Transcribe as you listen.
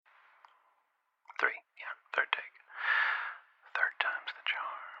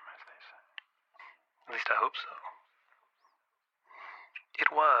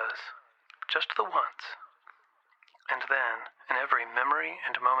Just the once. And then, in every memory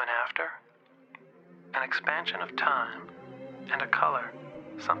and moment after, an expansion of time and a color,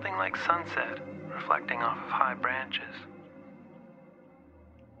 something like sunset reflecting off of high branches.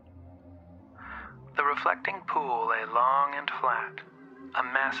 The reflecting pool lay long and flat, a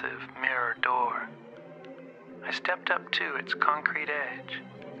massive mirror door. I stepped up to its concrete edge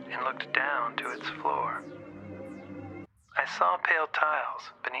and looked down to its floor. I saw pale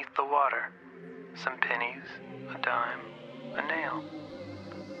tiles beneath the water, some pennies, a dime, a nail.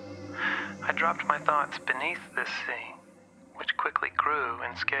 I dropped my thoughts beneath this sea, which quickly grew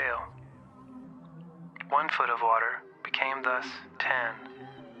in scale. 1 foot of water became thus 10,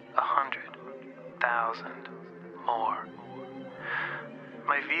 100, 1,000, more.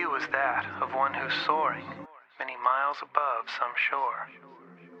 My view was that of one who's soaring many miles above some shore.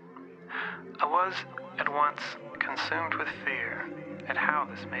 I was at once consumed with fear at how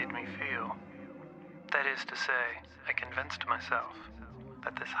this made me feel. That is to say, I convinced myself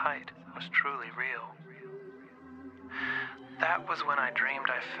that this height was truly real. That was when I dreamed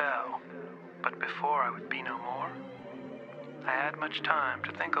I fell, but before I would be no more. I had much time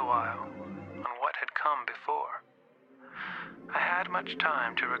to think a while on what had come before. I had much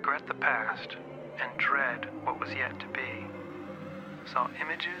time to regret the past and dread what was yet to be. Saw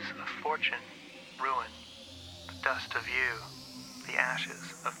images of fortune, ruin, the dust of you, the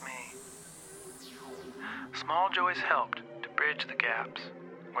ashes of me. Small joys helped to bridge the gaps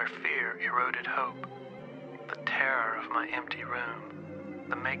where fear eroded hope. The terror of my empty room,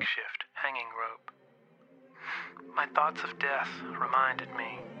 the makeshift hanging rope. My thoughts of death reminded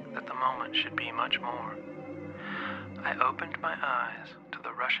me that the moment should be much more. I opened my eyes to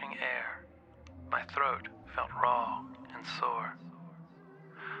the rushing air. My throat felt raw and sore.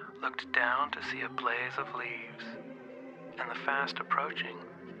 Looked down to see a blaze of leaves and the fast approaching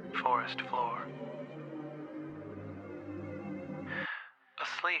forest floor.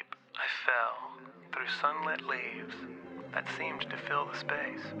 Asleep, I fell through sunlit leaves that seemed to fill the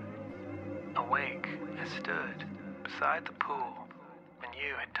space. Awake, I stood beside the pool when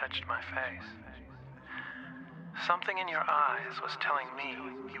you had touched my face. Something in your eyes was telling me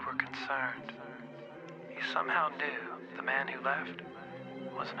you were concerned. You somehow knew the man who left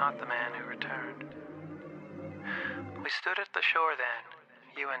was not the man who returned. We stood at the shore then,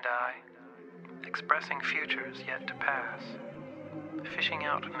 you and I, expressing futures yet to pass, fishing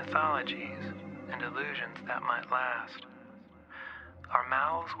out mythologies and illusions that might last. Our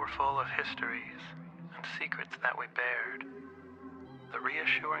mouths were full of histories and secrets that we bared, the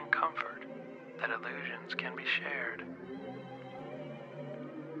reassuring comfort that illusions can be shared.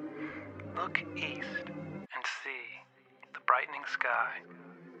 Look east and see the brightening sky,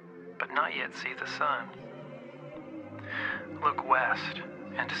 but not yet see the sun. Look west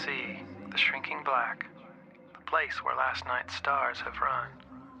and see the shrinking black, the place where last night's stars have run.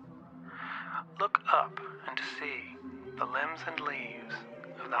 Look up and see the limbs and leaves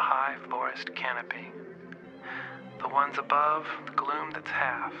of the high forest canopy, the ones above the gloom that's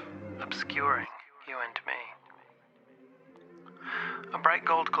half obscuring you and me. A bright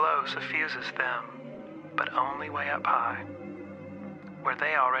gold glow suffuses them, but only way up high, where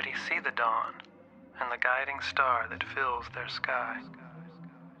they already see the dawn and the guiding star that fills their sky.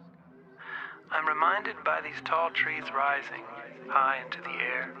 I'm reminded by these tall trees rising high into the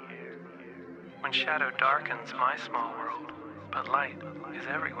air, when shadow darkens my small world, but light is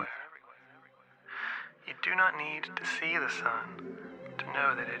everywhere. You do not need to see the sun to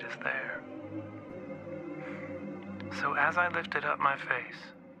know that it is there. So as I lifted up my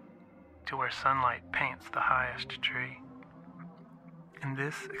face to where sunlight paints the highest tree, in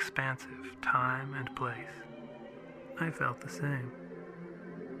this expansive time and place, I felt the same,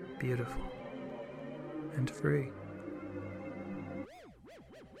 beautiful and free.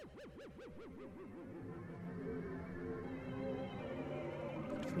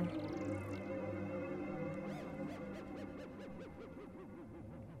 Too bad.